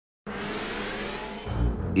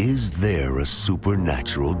Is there a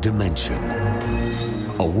supernatural dimension?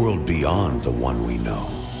 A world beyond the one we know?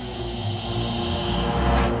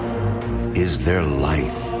 Is there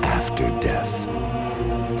life after death?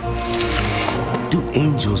 Do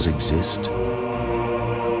angels exist?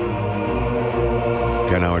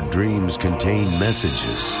 Can our dreams contain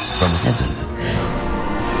messages from heaven?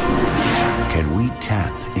 Can we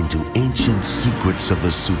tap into ancient secrets of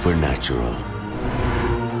the supernatural?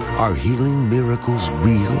 Are healing miracles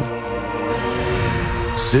real?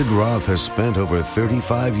 Sid Roth has spent over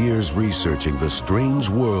 35 years researching the strange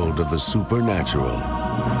world of the supernatural.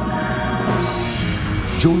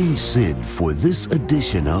 Join Sid for this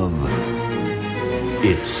edition of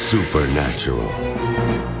It's Supernatural.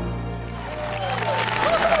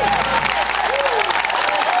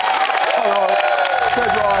 Hello,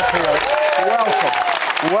 Sid Roth here.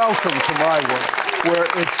 Welcome to my work, where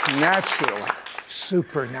it's natural,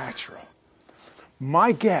 supernatural.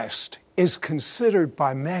 My guest is considered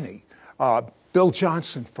by many, Bill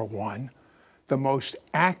Johnson for one, the most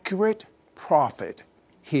accurate prophet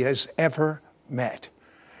he has ever met.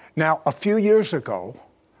 Now, a few years ago,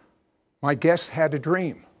 my guest had a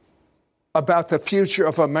dream about the future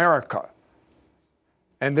of America.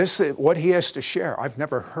 And this is what he has to share. I've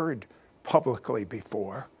never heard publicly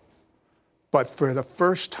before. But for the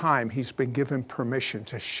first time, he's been given permission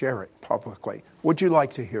to share it publicly. Would you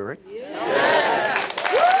like to hear it? Yes.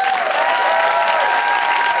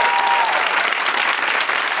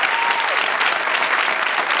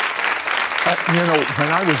 When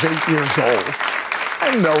I was 8 years old,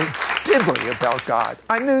 I knew diddly about God.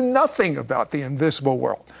 I knew nothing about the invisible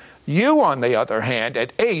world. You, on the other hand,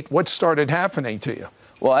 at 8, what started happening to you?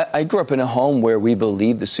 Well, I grew up in a home where we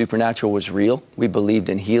believed the supernatural was real. We believed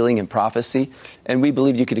in healing and prophecy, and we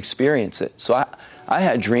believed you could experience it. So I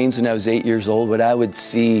had dreams when I was 8 years old where I would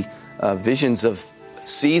see visions of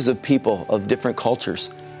seas of people of different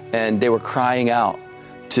cultures, and they were crying out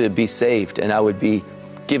to be saved, and I would be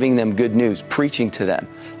giving them good news, preaching to them.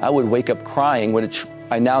 I would wake up crying, which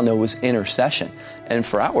I now know was intercession. And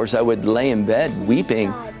for hours, I would lay in bed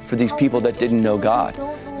weeping for these people that didn't know God.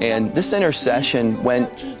 And this intercession went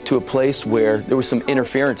to a place where there was some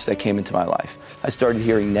interference that came into my life. I started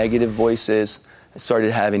hearing negative voices. I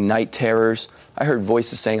started having night terrors. I heard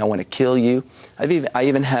voices saying, "I want to kill you." I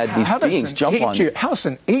even had these beings jump on me. How does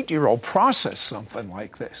an 8-year-old process something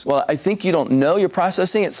like this? Well, I think you don't know you're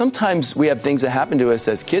processing it. Sometimes we have things that happen to us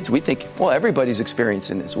as kids. We think, well, everybody's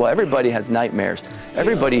experiencing this. Well, everybody has nightmares.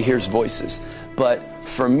 Everybody hears voices. But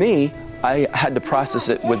for me, I had to process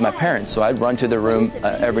it with my parents. So I'd run to the room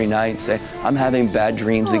every night and say, "I'm having bad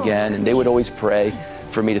dreams again." And they would always pray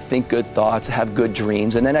for me to think good thoughts, have good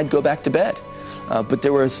dreams, and then I'd go back to bed. But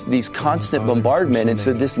there was these constant bombardment, and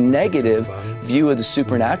so this negative view of the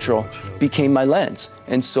supernatural became my lens.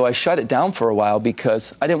 And so I shut it down for a while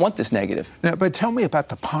because I didn't want this negative. Now, but tell me about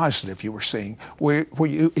the positive you were seeing. Were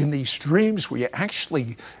you, in these dreams,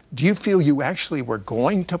 do you feel you actually were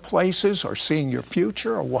going to places or seeing your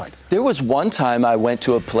future, or what? There was one time I went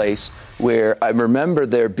to a place where I remember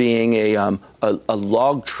there being a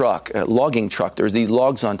logging truck. There was these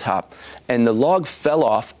logs on top, and the log fell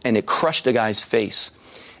off and it crushed a guy's face.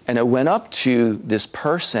 And I went up to this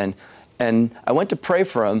person and I went to pray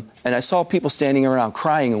for him, and I saw people standing around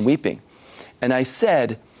crying and weeping. And I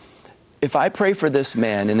said, "If I pray for this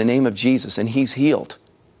man in the name of Jesus and he's healed,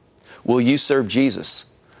 will you serve Jesus?"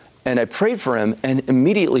 And I prayed for him, and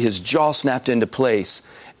immediately his jaw snapped into place,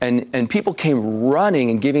 and people came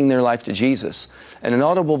running and giving their life to Jesus. And an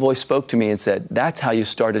audible voice spoke to me and said, "That's how you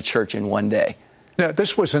start a church in one day." Now,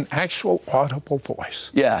 this was an actual audible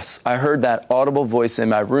voice. Yes, I heard that audible voice in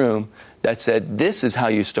my room that said, "This is how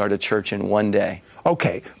you start a church in one day."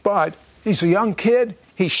 Okay, but he's a young kid.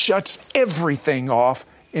 He shuts everything off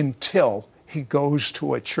until he goes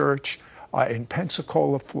to a church in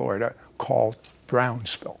Pensacola, Florida, called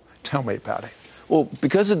Brownsville. Tell me about it. Well,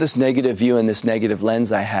 because of this negative view and this negative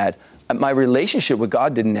lens I had, my relationship with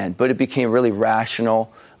God didn't end, but it became really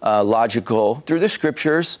rational, logical, through the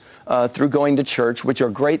scriptures, through going to church, which are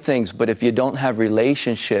great things. But if you don't have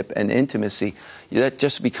relationship and intimacy, that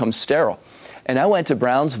just becomes sterile. And I went to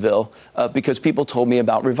Brownsville because people told me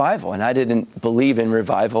about revival, and I didn't believe in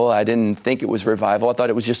revival. I didn't think it was revival. I thought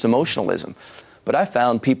it was just emotionalism. But I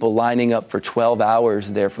found people lining up for 12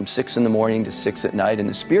 hours there from 6 in the morning to 6 at night, and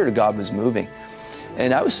the Spirit of God was moving.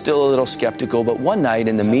 And I was still a little skeptical, but one night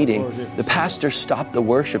in the meeting, the pastor stopped the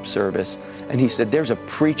worship service, and he said, "There's a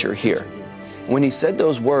preacher here." When he said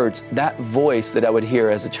those words, that voice that I would hear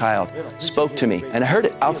as a child spoke to me, and I heard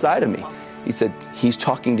it outside of me. He said, "He's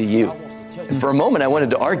talking to you." For a moment, I wanted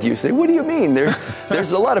to argue, say, what do you mean?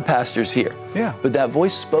 There's a lot of pastors here. Yeah. But that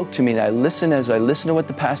voice spoke to me, and I listened to what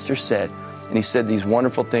the pastor said. And he said these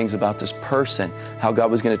wonderful things about this person, how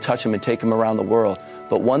God was going to touch him and take him around the world.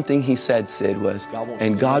 But one thing he said, Sid, was,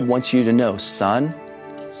 and God wants you to know, son,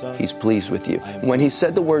 he's pleased with you. When he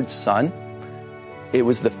said the word son, it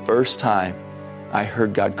was the first time I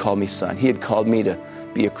heard God call me son. He had called me to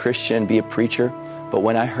be a Christian, be a preacher. But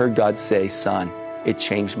when I heard God say son, it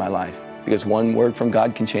changed my life. Because one word from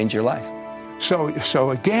God can change your life.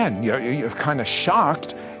 So again, you're kind of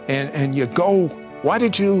shocked, and you go, why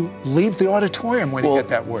did you leave the auditorium when you get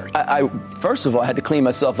that word? I first of all, I had to clean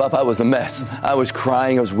myself up. I was a mess. I was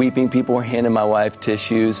crying, I was weeping. People were handing my wife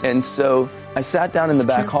tissues. And so I sat down in the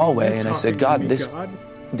back hallway and I said, God,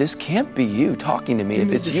 this can't be you talking to me.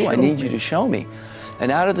 If it's you, I need you to show me.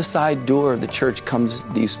 And out of the side door of the church comes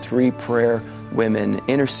these 3 prayer women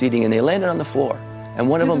interceding, and they landed on the floor. And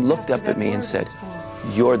one of them looked up at me and said,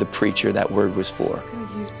 you're the preacher that word was for.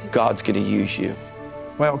 God's going to use you.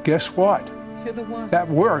 Well, guess what? That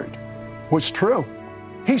word was true.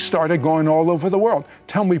 He started going all over the world.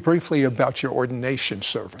 Tell me briefly about your ordination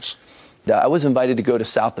service. I was invited to go to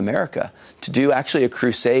South America to do actually a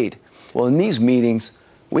crusade. Well, in these meetings,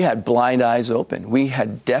 we had blind eyes open. We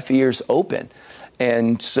had deaf ears open.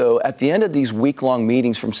 And so at the end of these week-long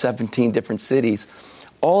meetings from 17 different cities,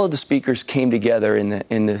 all of the speakers came together in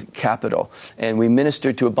the capital, and we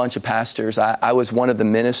ministered to a bunch of pastors. I was one of the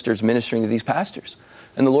ministers ministering to these pastors.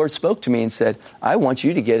 And the Lord spoke to me and said, I want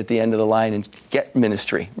you to get at the end of the line and get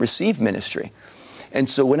ministry, receive ministry. And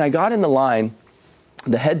so when I got in the line,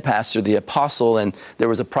 the head pastor, the apostle, and there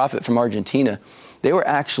was a prophet from Argentina, they were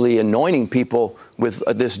actually anointing people with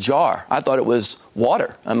this jar. I thought it was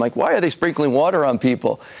water. I'm like, why are they sprinkling water on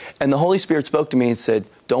people? And the Holy Spirit spoke to me and said,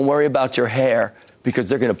 don't worry about your hair, because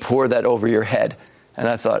they're going to pour that over your head. And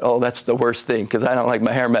I thought, oh, that's the worst thing, because I don't like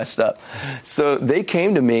my hair messed up. So they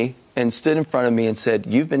came to me and stood in front of me and said,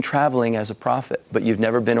 you've been traveling as a prophet, but you've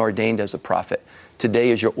never been ordained as a prophet.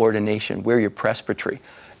 Today is your ordination. We're your presbytery.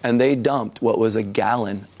 And they dumped what was a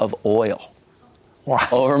gallon of oil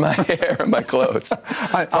over my hair and my clothes.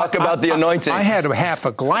 Talk about the anointing. I had half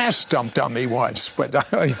a glass dumped on me once, but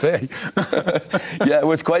they... Yeah, it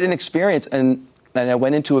was quite an experience. And I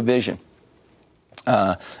went into a vision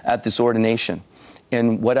at this ordination.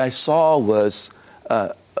 And what I saw was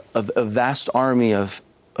a vast army of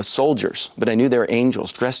soldiers, but I knew they were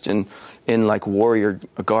angels dressed in like warrior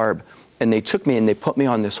garb. And they took me and they put me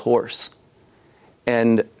on this horse.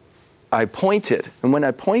 And I pointed, and when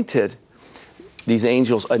I pointed, these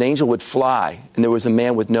angels, an angel would fly, and there was a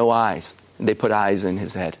man with no eyes, and they put eyes in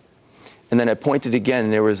his head. And then I pointed again,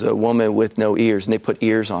 and there was a woman with no ears, and they put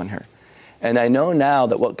ears on her. And I know now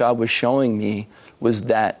that what God was showing me was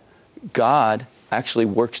that God actually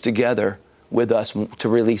works together with us to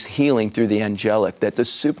release healing through the angelic, that the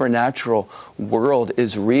supernatural world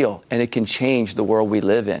is real, and it can change the world we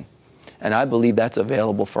live in. And I believe that's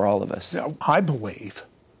available for all of us. Now, I believe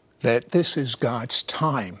that this is God's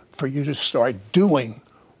time for you to start doing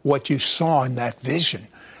what you saw in that vision.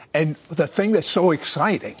 And the thing that's so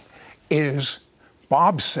exciting is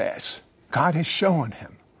Bob says God has shown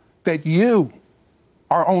him that you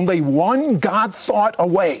are only one God thought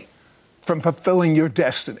away from fulfilling your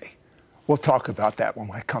destiny. We'll talk about that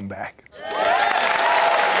when I come back.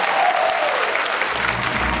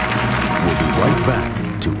 We'll be right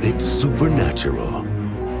back to It's Supernatural.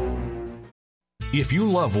 If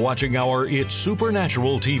you love watching our It's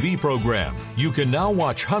Supernatural TV program, you can now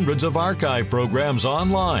watch hundreds of archive programs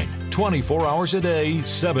online, 24 hours a day,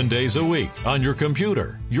 7 days a week, on your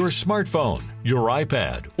computer, your smartphone, your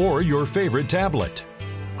iPad, or your favorite tablet.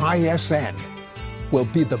 ISN will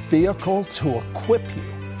be the vehicle to equip you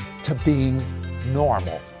to being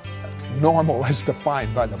normal. Normal as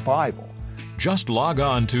defined by the Bible. Just log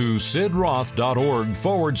on to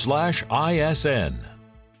sidroth.org/ISN.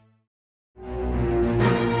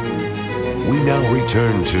 We now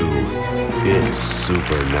return to It's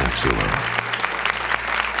Supernatural.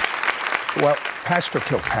 Well, Pastor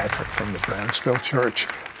Kilpatrick from the Brownsville Church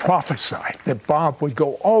prophesied that Bob would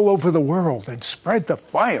go all over the world and spread the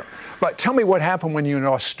fire. But tell me what happened when you were in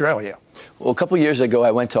Australia. Well, a couple years ago,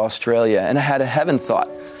 I went to Australia, and I had a heaven thought.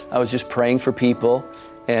 I was just praying for people,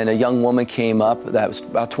 and a young woman came up that was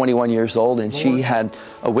about 21 years old, and she had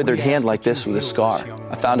a withered hand like this with a scar.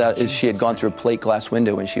 I found out she had gone through a plate glass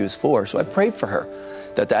window when she was 4, so I prayed for her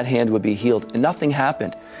that hand would be healed, and nothing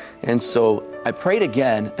happened. And so I prayed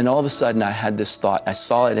again, and all of a sudden I had this thought. I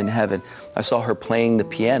saw it in heaven. I saw her playing the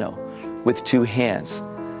piano with 2 hands.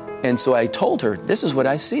 And so I told her, this is what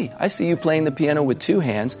I see. I see you playing the piano with 2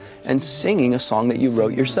 hands and singing a song that you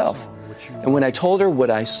wrote yourself. And when I told her what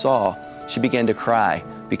I saw, she began to cry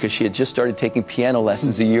because she had just started taking piano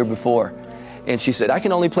lessons a year before. And she said, I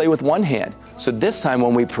can only play with one hand. So this time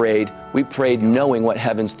when we prayed knowing what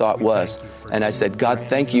heaven's thought was. And I said, God,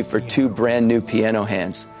 thank you for 2 brand new piano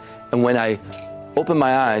hands. And when I opened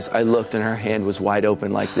my eyes, I looked and her hand was wide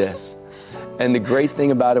open like this. And the great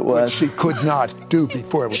thing about it was... Which she could not do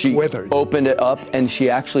before it was withered. She opened it up and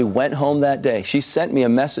she actually went home that day. She sent me a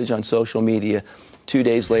message on social media 2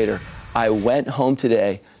 days later. I went home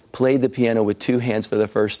today, played the piano with 2 hands for the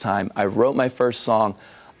first time. I wrote my first song.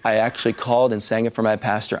 I actually called and sang it for my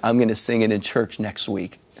pastor. I'm going to sing it in church next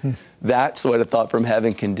week. That's what a thought from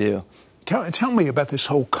heaven can do. Tell me about this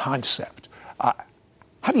whole concept.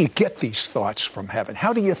 How do you get these thoughts from heaven?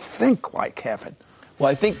 How do you think like heaven? Well,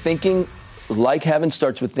 I think thinking like heaven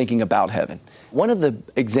starts with thinking about heaven. One of the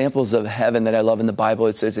examples of heaven that I love in the Bible,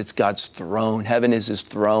 it says it's God's throne. Heaven is his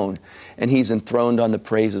throne, and he's enthroned on the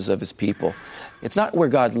praises of his people. It's not where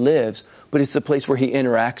God lives, but it's the place where he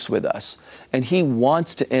interacts with us. And he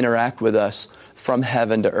wants to interact with us from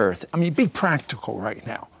heaven to earth. I mean, be practical right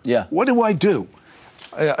now. Yeah. What do I do?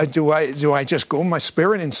 Do I just go in my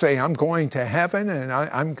spirit and say, I'm going to heaven and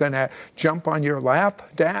I'm going to jump on your lap,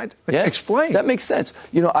 Dad? Yeah. Explain. That makes sense.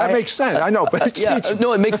 That makes sense. I know, but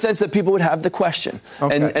no, it makes sense that people would have the question.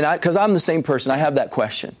 Okay. And because I'm the same person, I have that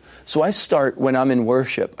question. So I start, when I'm in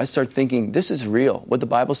worship, I start thinking, this is real. What the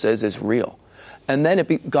Bible says is real. And then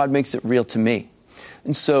God makes it real to me.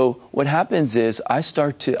 And so what happens is I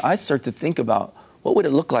start to think about, what would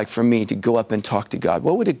it look like for me to go up and talk to God?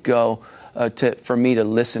 What would it go for me to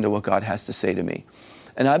listen to what God has to say to me?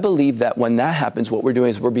 And I believe that when that happens, what we're doing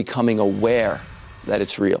is we're becoming aware that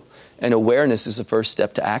it's real. And awareness is the first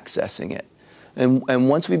step to accessing it. And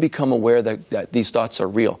once we become aware that these thoughts are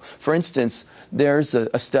real. For instance, there's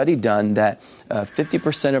a study done that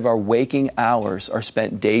 50% of our waking hours are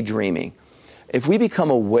spent daydreaming. If we become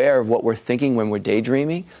aware of what we're thinking when we're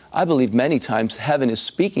daydreaming, I believe many times heaven is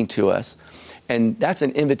speaking to us, and that's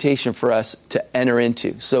an invitation for us to enter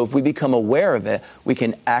into. So if we become aware of it, we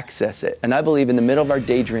can access it. And I believe in the middle of our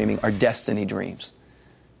daydreaming are destiny dreams.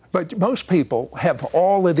 But most people have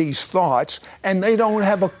all of these thoughts, and they don't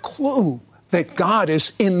have a clue that God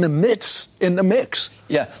is in the mix.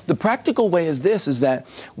 Yeah, the practical way is this, is that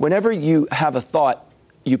whenever you have a thought,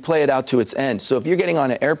 you play it out to its end. So if you're getting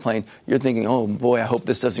on an airplane, you're thinking, oh boy, I hope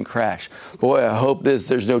this doesn't crash. Boy, I hope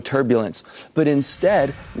there's no turbulence. But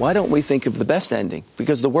instead, why don't we think of the best ending?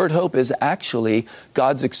 Because the word hope is actually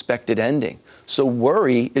God's expected ending. So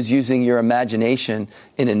worry is using your imagination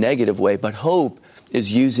in a negative way, but hope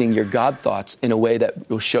is using your God thoughts in a way that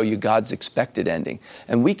will show you God's expected ending.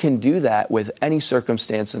 And we can do that with any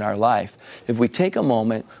circumstance in our life. If we take a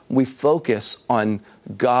moment, we focus on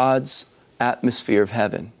God's atmosphere of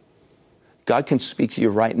heaven. God can speak to you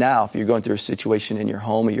right now if you're going through a situation in your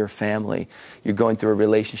home or your family, you're going through a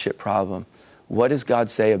relationship problem. What does God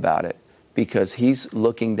say about it? Because he's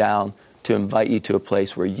looking down to invite you to a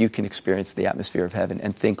place where you can experience the atmosphere of heaven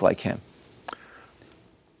and think like him.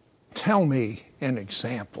 Tell me an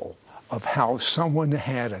example of how someone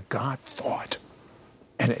had a God thought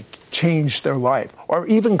and it changed their life or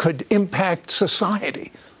even could impact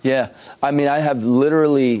society. Yeah, I mean, I have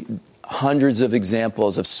literally hundreds of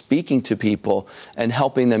examples of speaking to people and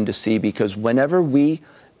helping them to see, because whenever we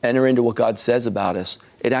enter into what God says about us,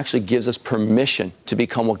 it actually gives us permission to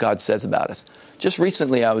become what God says about us. Just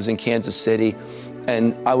recently, I was in Kansas City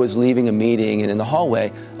and I was leaving a meeting, and in the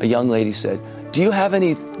hallway, a young lady said, do you have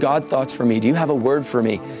any God thoughts for me? Do you have a word for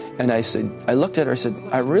me? And I looked at her, I said,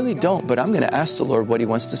 I really don't, but I'm going to ask the Lord what he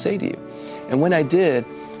wants to say to you. And when I did,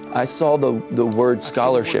 I saw the word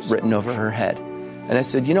scholarship written over her head. And I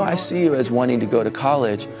said, I see you as wanting to go to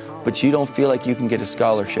college, but you don't feel like you can get a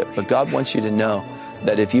scholarship. But God wants you to know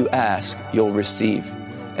that if you ask, you'll receive.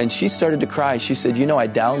 And she started to cry. She said, I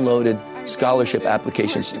downloaded scholarship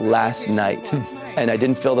applications last night, and I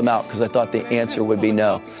didn't fill them out because I thought the answer would be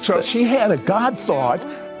no. So she had a God thought,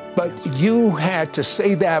 but you had to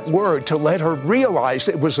say that word to let her realize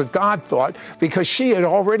it was a God thought because she had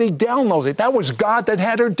already downloaded. That was God that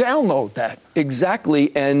had her download that.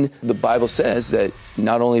 Exactly, and the Bible says that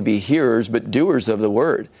not only be hearers, but doers of the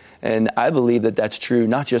word. And I believe that that's true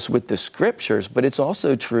not just with the scriptures, but it's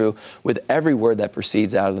also true with every word that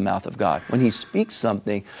proceeds out of the mouth of God. When he speaks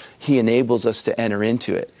something, he enables us to enter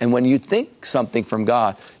into it. And when you think something from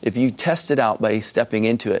God, if you test it out by stepping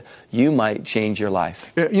into it, you might change your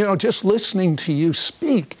life. Just listening to you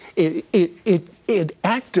speak, it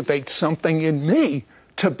activates something in me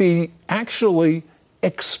to be actually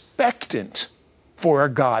expectant for a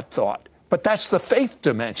God thought. But that's the faith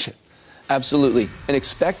dimension. Absolutely. And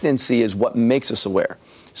expectancy is what makes us aware.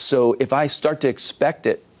 So if I start to expect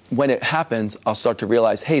it, when it happens, I'll start to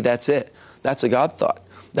realize, hey, that's it. That's a God thought.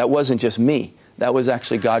 That wasn't just me. That was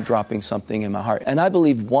actually God dropping something in my heart. And I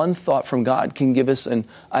believe one thought from God can give us an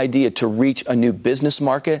idea to reach a new business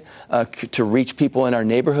market, to reach people in our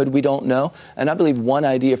neighborhood we don't know. And I believe one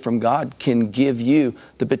idea from God can give you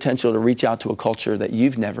the potential to reach out to a culture that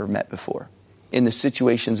you've never met before. In the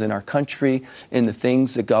situations in our country, in the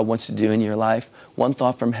things that God wants to do in your life, one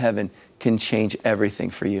thought from heaven can change everything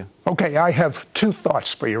for you. Okay, I have two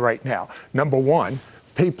thoughts for you right now. Number one,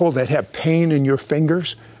 people that have pain in your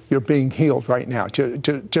fingers, you're being healed right now.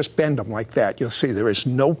 Just bend them like that. You'll see there is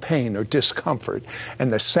no pain or discomfort.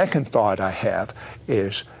 And the second thought I have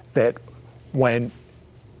is that when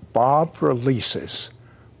Bob releases,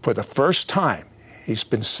 for the first time, he's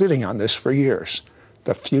been sitting on this for years,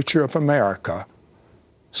 the future of America,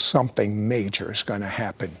 something major is going to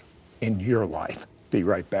happen in your life. Be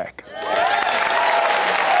right back.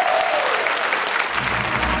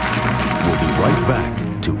 We'll be right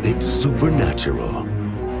back to It's Supernatural.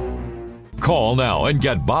 Call now and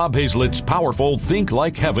get Bob Hazlett's powerful Think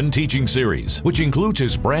Like Heaven teaching series, which includes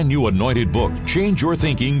his brand new anointed book, Change Your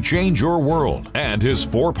Thinking, Change Your World, and his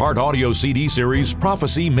 4-part audio CD series,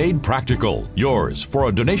 Prophecy Made Practical. Yours for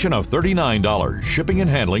a donation of $39. Shipping and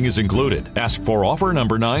handling is included. Ask for offer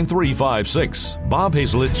number 9356. Bob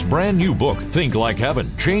Hazlett's brand new book, Think Like Heaven,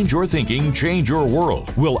 Change Your Thinking, Change Your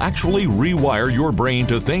World, will actually rewire your brain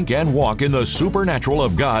to think and walk in the supernatural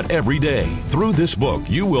of God every day. Through this book,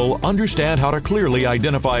 you will understand how to clearly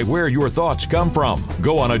identify where your thoughts come from.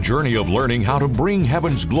 Go on a journey of learning how to bring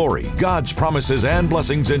heaven's glory, God's promises and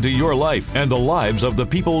blessings into your life and the lives of the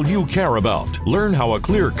people you care about. Learn how a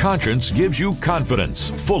clear conscience gives you confidence.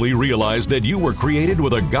 Fully realize that you were created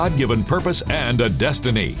with a God-given purpose and a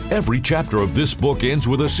destiny. Every chapter of this book ends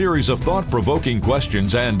with a series of thought-provoking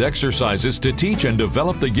questions and exercises to teach and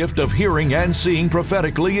develop the gift of hearing and seeing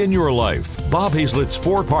prophetically in your life. Bob Hazlett's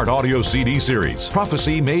 4-part audio CD series,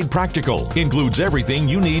 Prophecy Made Practical, includes everything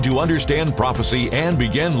you need to understand prophecy and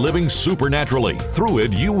begin living supernaturally. Through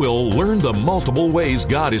it, you will learn the multiple ways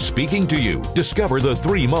God is speaking to you, discover the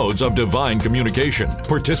 3 modes of divine communication,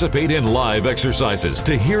 participate in live exercises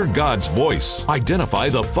to hear God's voice, identify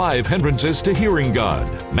the 5 hindrances to hearing God,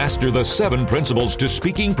 master the 7 principles to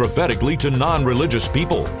speaking prophetically to non-religious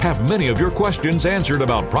people, have many of your questions answered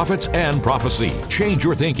about prophets and prophecy, change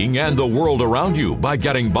your thinking and the world around you by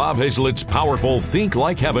getting Bob Hazlett's powerful Think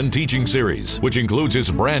Like Heaven teaching series, which includes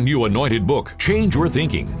his brand new anointed book, Change Your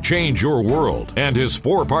Thinking, Change Your World, and his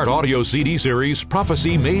 4-part audio CD series,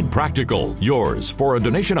 Prophecy Made Practical. Yours for a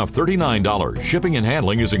donation of $39. Shipping and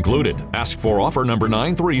handling is included. Ask for offer number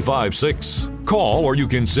 9356. Call or you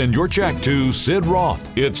can send your check to Sid Roth.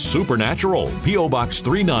 It's Supernatural. P.O. Box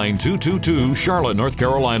 39222, Charlotte, North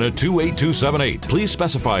Carolina 28278. Please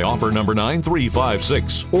specify offer number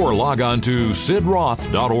 9356 or log on to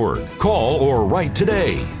sidroth.org. Call or write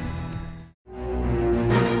today.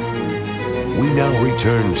 We now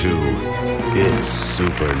return to It's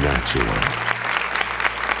Supernatural.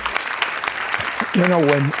 You know,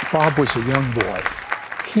 when Bob was a young boy,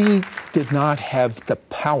 he did not have the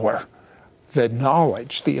power, the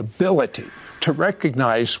knowledge, the ability to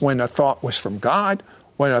recognize when a thought was from God,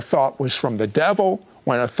 when a thought was from the devil,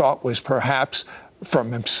 when a thought was perhaps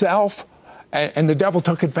from himself, and the devil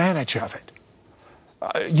took advantage of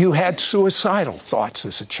it. You had suicidal thoughts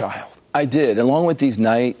as a child. I did. Along with these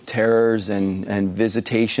night terrors and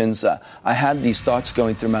visitations, I had these thoughts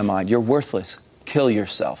going through my mind. You're worthless. Kill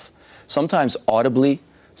yourself. Sometimes audibly,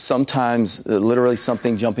 sometimes literally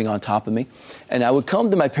something jumping on top of me. And I would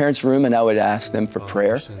come to my parents' room and I would ask them for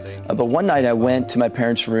prayer. But one night I went to my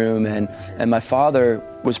parents' room and my father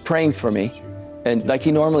was praying for me. And like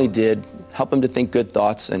he normally did, help him to think good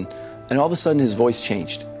thoughts. And all of a sudden his voice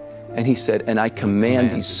changed. And he said, and I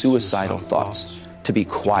command these suicidal thoughts to be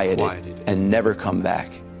quieted and never come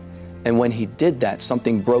back. And when he did that,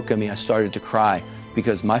 something broke in me. I started to cry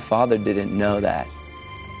because my father didn't know that.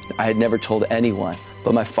 I had never told anyone,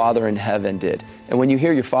 but my Father in heaven did. And when you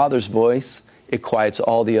hear your Father's voice, it quiets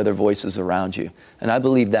all the other voices around you. And I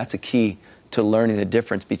believe that's a key to learning the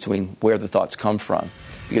difference between where the thoughts come from.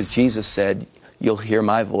 Because Jesus said, you'll hear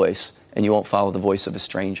my voice and you won't follow the voice of a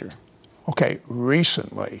stranger. Okay,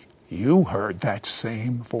 recently you heard that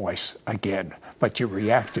same voice again, but you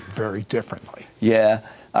reacted very differently. Yeah,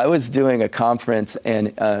 I was doing a conference and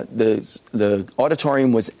the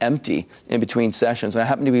auditorium was empty in between sessions. I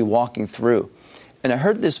happened to be walking through and I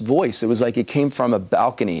heard this voice. It was like it came from a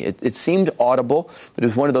balcony. It seemed audible, but it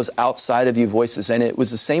was one of those outside of you voices, and it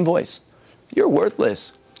was the same voice. You're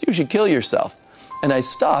worthless. You should kill yourself. And I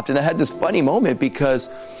stopped and I had this funny moment because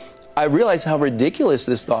I realized how ridiculous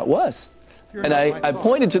this thought was. And I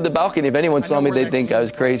pointed to the balcony. If anyone saw me, they'd think I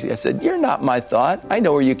was crazy. I said, you're not my thought. I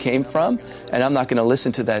know where you came from, and I'm not going to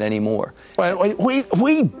listen to that anymore. Well,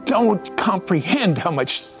 we don't comprehend how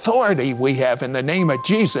much authority we have in the name of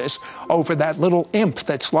Jesus over that little imp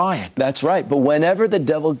that's lying. That's right. But whenever the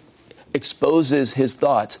devil exposes his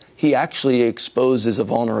thoughts, he actually exposes a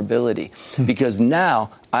vulnerability. Because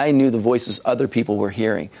now I knew the voices other people were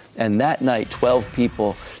hearing. And that night, 12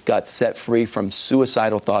 people got set free from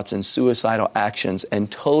suicidal thoughts and suicidal actions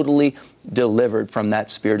and totally delivered from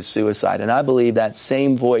that spirit of suicide. And I believe that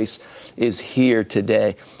same voice is here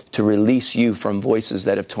today to release you from voices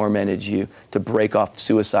that have tormented you, to break off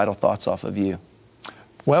suicidal thoughts off of you.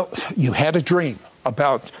 Well, you had a dream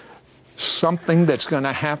about something that's going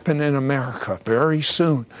to happen in America very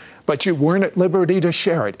soon, but you weren't at liberty to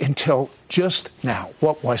share it until just now.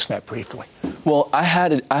 What was that briefly? Well, I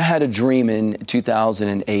had a dream in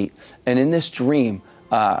 2008, and in this dream,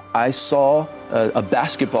 I saw a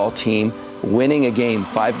basketball team winning a game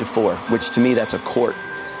 5-4, which to me that's a court,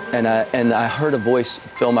 and I heard a voice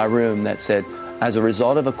fill my room that said, as a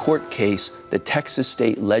result of a court case, the Texas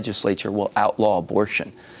state legislature will outlaw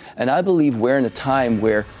abortion. And I believe we're in a time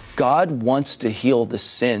where God wants to heal the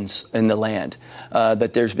sins in the land,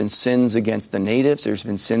 that there's been sins against the natives, there's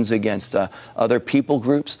been sins against other people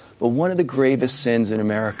groups, but one of the gravest sins in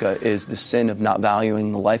America is the sin of not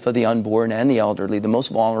valuing the life of the unborn and the elderly, the most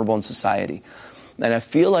vulnerable in society. And I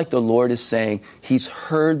feel like the Lord is saying He's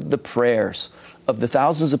heard the prayers of the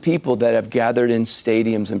thousands of people that have gathered in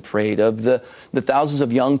stadiums and prayed, of the thousands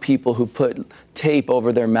of young people who put tape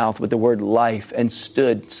over their mouth with the word life and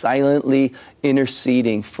stood silently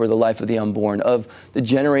interceding for the life of the unborn, of the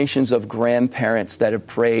generations of grandparents that have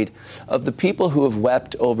prayed, of the people who have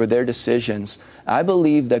wept over their decisions. I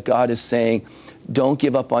believe that God is saying, don't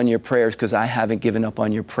give up on your prayers because I haven't given up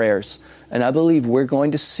on your prayers. And I believe we're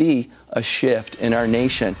going to see a shift in our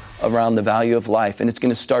nation around the value of life. And it's going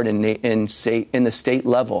to start in the state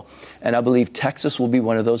level. And I believe Texas will be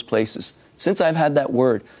one of those places. Since I've had that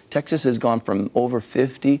word, Texas has gone from over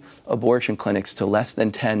 50 abortion clinics to less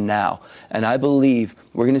than 10 now. And I believe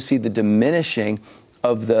we're going to see the diminishing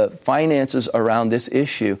of the finances around this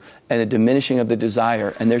issue and a diminishing of the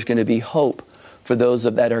desire. And there's going to be hope for those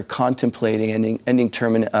that are contemplating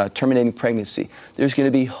terminating pregnancy. There's going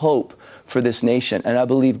to be hope for this nation. And I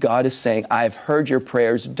believe God is saying, I've heard your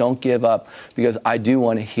prayers, don't give up, because I do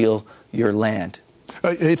want to heal your land.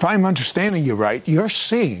 If I'm understanding you right, you're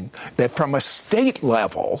seeing that from a state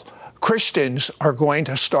level, Christians are going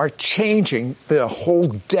to start changing the whole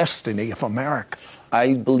destiny of America.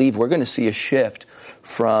 I believe we're going to see a shift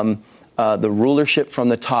from the rulership from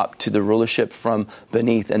the top to the rulership from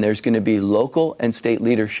beneath. And there's going to be local and state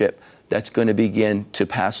leadership that's going to begin to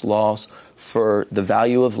pass laws for the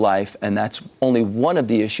value of life. And that's only one of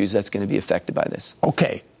the issues that's going to be affected by this.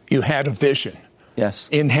 Okay, you had a vision. Yes.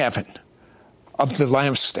 In heaven of the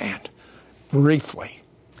lampstand. Briefly,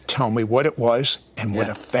 tell me what it was and what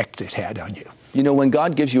effect it had on you. You know, when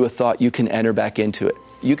God gives you a thought, you can enter back into it.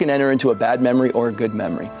 You can enter into a bad memory or a good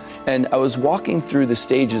memory. And I was walking through the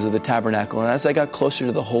stages of the tabernacle, and as I got closer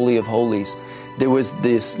to the Holy of Holies, there was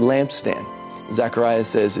this lampstand. Zechariah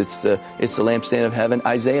says it's the lampstand of heaven.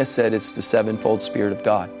 Isaiah said it's the sevenfold Spirit of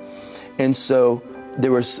God. And so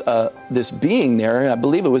there was this being there, I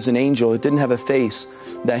believe it was an angel, it didn't have a face,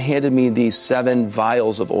 that handed me these 7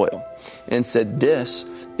 vials of oil and said, this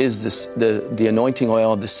is the anointing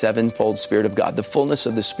oil of the sevenfold Spirit of God, the fullness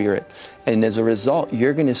of the Spirit. And as a result,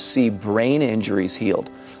 you're going to see brain injuries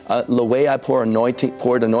healed. The way I poured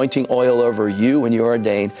anointing oil over you when you were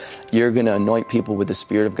ordained, you're going to anoint people with the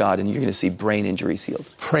Spirit of God, and you're going to see brain injuries healed.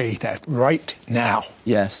 Pray that right now.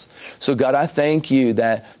 Yes. So God, I thank you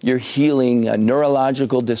that you're healing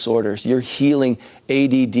neurological disorders. You're healing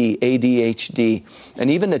ADD, ADHD, and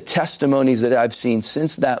even the testimonies that I've seen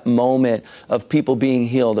since that moment of people being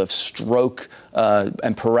healed of stroke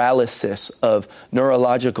and paralysis, of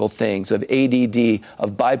neurological things, of ADD,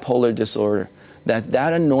 of bipolar disorder.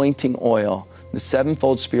 That anointing oil, the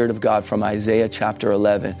sevenfold Spirit of God from Isaiah chapter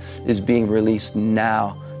 11, is being released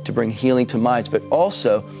now to bring healing to minds, but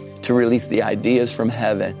also to release the ideas from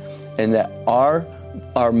heaven, and that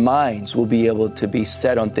our minds will be able to be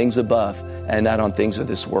set on things above and not on things of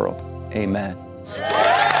this world. Amen.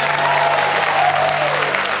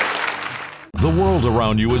 The world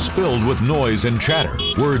around you is filled with noise and chatter,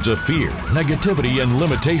 words of fear, negativity, and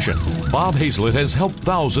limitation. Bob Hazlett has helped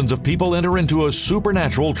thousands of people enter into a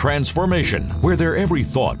supernatural transformation where their every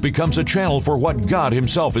thought becomes a channel for what God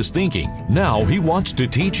Himself is thinking. Now He wants to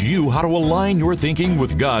teach you how to align your thinking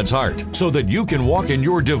with God's heart so that you can walk in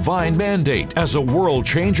your divine mandate as a world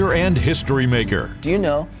changer and history maker. Do you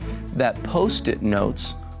know that Post-it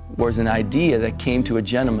notes was an idea that came to a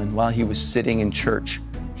gentleman while he was sitting in church?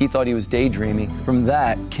 He thought he was daydreaming. From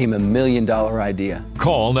that came $1 million idea.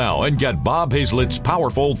 Call now and get Bob Hazlett's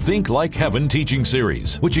powerful Think Like Heaven teaching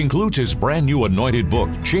series, which includes his brand new anointed book,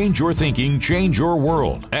 Change Your Thinking, Change Your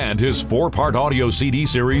World, and his 4-part audio CD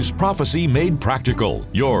series, Prophecy Made Practical.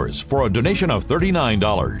 Yours for a donation of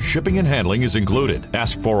 $39. Shipping and handling is included.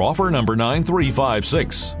 Ask for offer number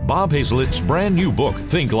 9356. Bob Hazlett's brand new book,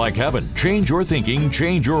 Think Like Heaven, Change Your Thinking,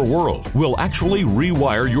 Change Your World, will actually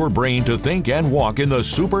rewire your brain to think and walk in the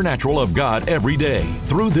supernatural of God every day.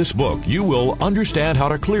 Through this book, you will understand how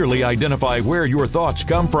to clearly identify where your thoughts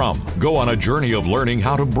come from. Go on a journey of learning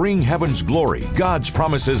how to bring heaven's glory, God's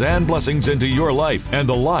promises and blessings into your life and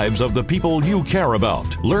the lives of the people you care about.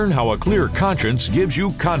 Learn how a clear conscience gives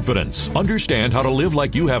you confidence. Understand how to live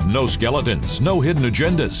like you have no skeletons, no hidden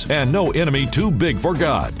agendas, and no enemy too big for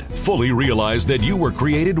God. Fully realize that you were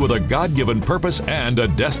created with a God-given purpose and a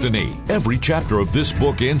destiny. Every chapter of this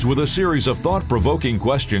book ends with a series of thought-provoking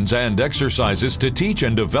questions and exercises to teach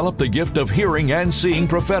and develop the gift of hearing and seeing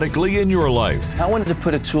prophetically in your life. I wanted to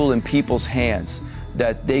put a tool in people's hands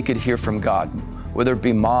that they could hear from God, whether it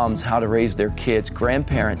be moms, how to raise their kids,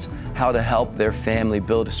 grandparents, how to help their family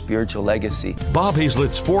build a spiritual legacy. Bob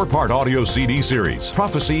Hazlett's 4-part audio CD series,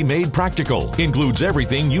 Prophecy Made Practical, includes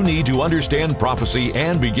everything you need to understand prophecy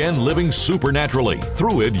and begin living supernaturally.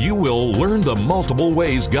 Through it, you will learn the multiple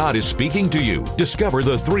ways God is speaking to you, discover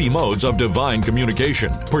the 3 modes of divine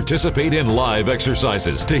communication, participate in live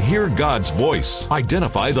exercises to hear God's voice,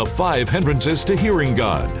 identify the 5 hindrances to hearing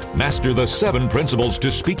God, master the 7 principles to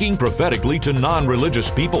speaking prophetically to non-religious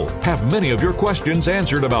people, have many of your questions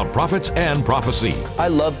answered about prophets and prophecy. I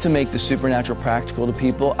love to make the supernatural practical to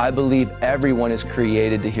people. I believe everyone is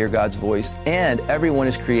created to hear God's voice, and everyone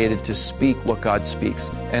is created to speak what God speaks.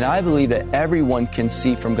 And I believe that everyone can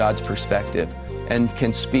see from God's perspective and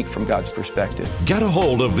can speak from God's perspective. Get a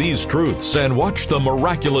hold of these truths and watch the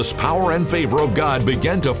miraculous power and favor of God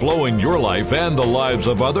begin to flow in your life and the lives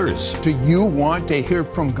of others. Do you want to hear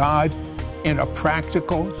from God in a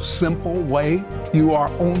practical, simple way? You are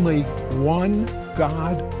only one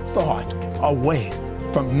God thought away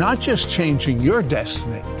from not just changing your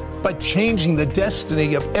destiny, but changing the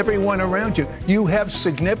destiny of everyone around you. You have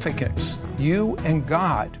significance. You and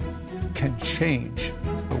God can change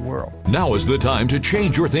the world. Now is the time to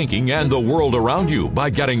change your thinking and the world around you by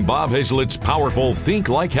getting Bob Hazlett's powerful Think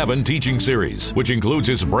Like Heaven teaching series, which includes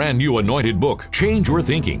his brand new anointed book, Change Your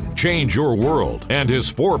Thinking, Change Your World, and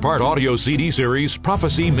his 4-part audio CD series,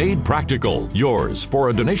 Prophecy Made Practical. Yours for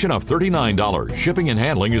a donation of $39. Shipping and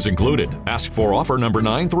handling is included. Ask for offer number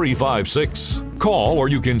 9356. Call or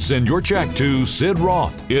you can send your check to Sid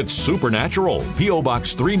Roth. It's Supernatural. P.O.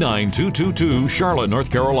 Box 39222, Charlotte,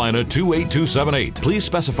 North Carolina 28278. Please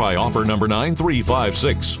specify offer number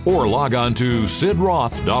 9356 or log on to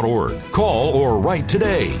sidroth.org. Call or write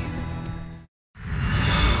today.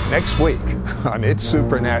 Next week on It's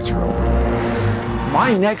Supernatural,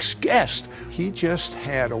 my next guest, he just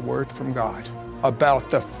had a word from God about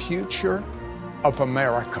the future of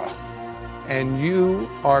America. And you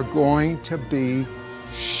are going to be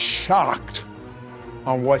shocked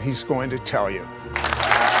on what he's going to tell you.